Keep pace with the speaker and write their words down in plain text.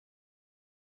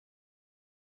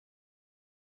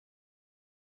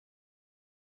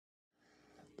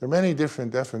There are many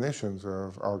different definitions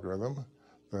of algorithm.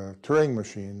 The Turing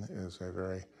machine is a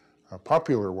very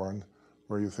popular one,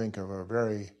 where you think of a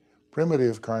very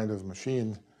primitive kind of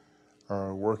machine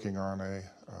working on a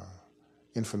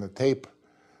infinite tape,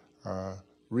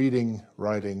 reading,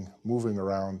 writing, moving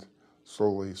around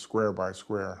slowly, square by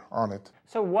square on it.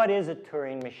 So what is a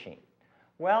Turing machine?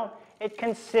 Well, it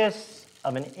consists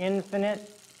of an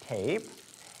infinite tape,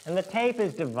 and the tape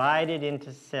is divided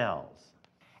into cells.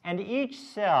 And each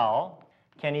cell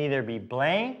can either be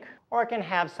blank or it can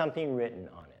have something written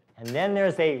on it. And then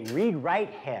there's a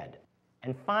read-write head.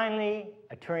 And finally,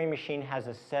 a Turing machine has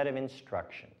a set of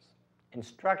instructions.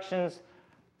 Instructions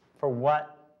for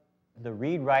what the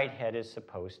read-write head is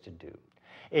supposed to do.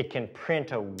 It can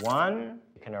print a 1,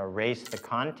 it can erase the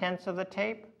contents of the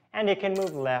tape, and it can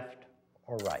move left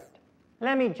or right.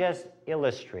 Let me just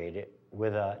illustrate it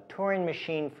with a Turing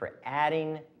machine for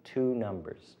adding two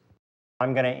numbers.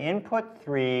 I'm going to input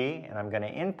 3, and I'm going to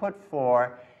input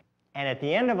 4, and at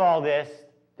the end of all this,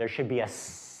 there should be a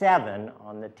 7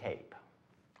 on the tape.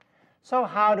 So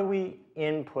how do we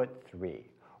input 3?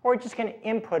 We're just going to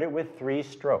input it with 3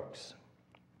 strokes.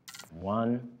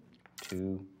 1,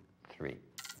 2, 3.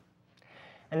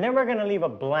 And then we're going to leave a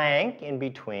blank in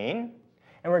between,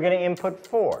 and we're going to input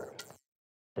 4.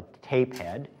 The tape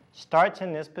head starts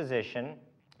in this position,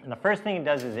 and the first thing it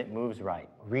does is it moves right,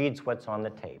 reads what's on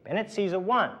the tape, and it sees a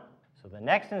 1. So the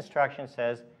next instruction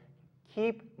says,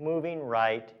 keep moving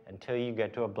right until you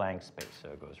get to a blank space. So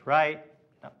it goes right,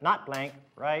 no, not blank,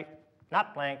 right,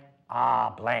 not blank,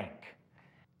 blank.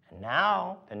 And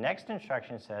now the next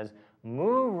instruction says,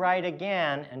 move right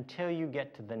again until you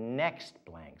get to the next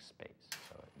blank space.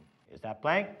 So is that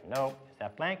blank? No. Is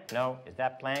that blank? No. Is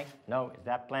that blank? No. Is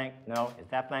that blank? No. Is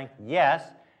that blank? Yes.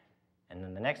 And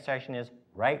then the next instruction is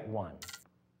write 1.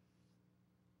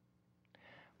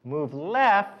 Move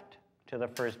left to the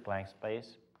first blank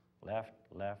space. Left,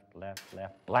 left, left,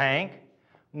 left, blank.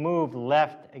 Move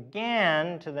left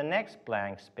again to the next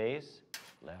blank space.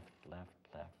 Left, left,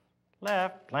 left,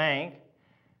 left, blank.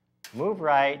 Move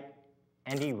right,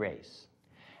 and erase.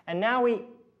 And now we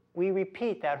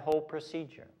repeat that whole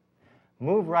procedure.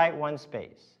 Move right 1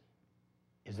 space.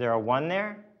 Is there a 1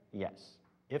 there? Yes.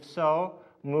 If so,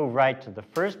 move right to the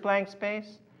first blank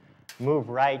space, move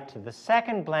right to the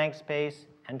second blank space,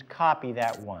 and copy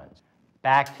that 1.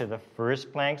 Back to the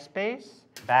first blank space,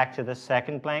 back to the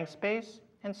second blank space,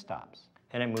 and stops.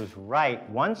 Then it moves right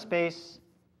 1 space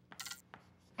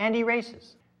and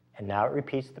erases. And now it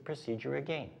repeats the procedure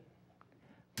again.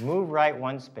 Move right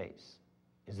 1 space.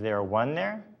 Is there a 1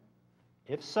 there?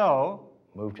 If so,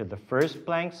 move to the first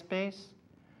blank space,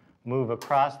 move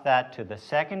across that to the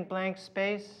second blank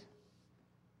space,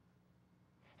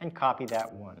 and copy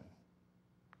that 1.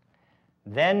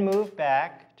 Then move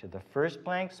back to the first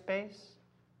blank space,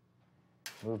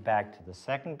 move back to the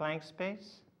second blank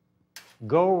space,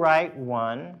 go right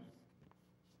 1,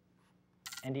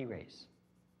 and erase.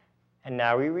 And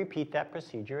now we repeat that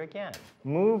procedure again.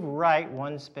 Move right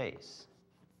 1 space.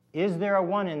 Is there a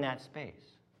 1 in that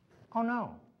space? Oh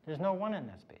no, there's no 1 in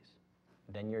that space.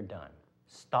 Then you're done.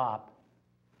 Stop.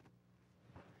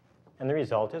 And the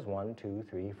result is 1, 2,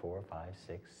 3, 4, 5,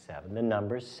 6, 7. The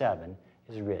number 7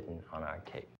 is written on our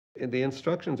tape. The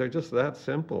instructions are just that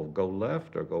simple. Go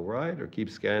left or go right, or keep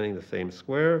scanning the same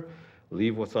square,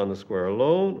 leave what's on the square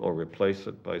alone, or replace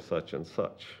it by such and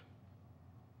such.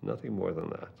 Nothing more than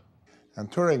that. And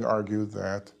Turing argued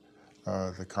that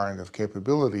the kind of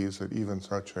capabilities that even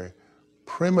such a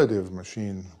primitive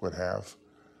machine would have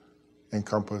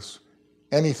encompass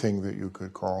anything that you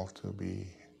could call to be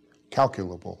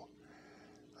calculable,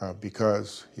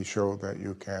 because he showed that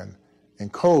you can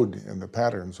encode in the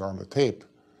patterns on the tape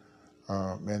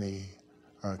many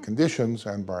conditions,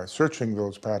 and by searching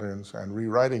those patterns and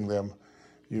rewriting them,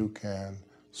 you can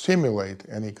simulate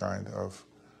any kind of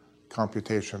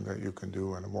computation that you can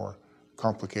do in a more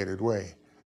complicated way.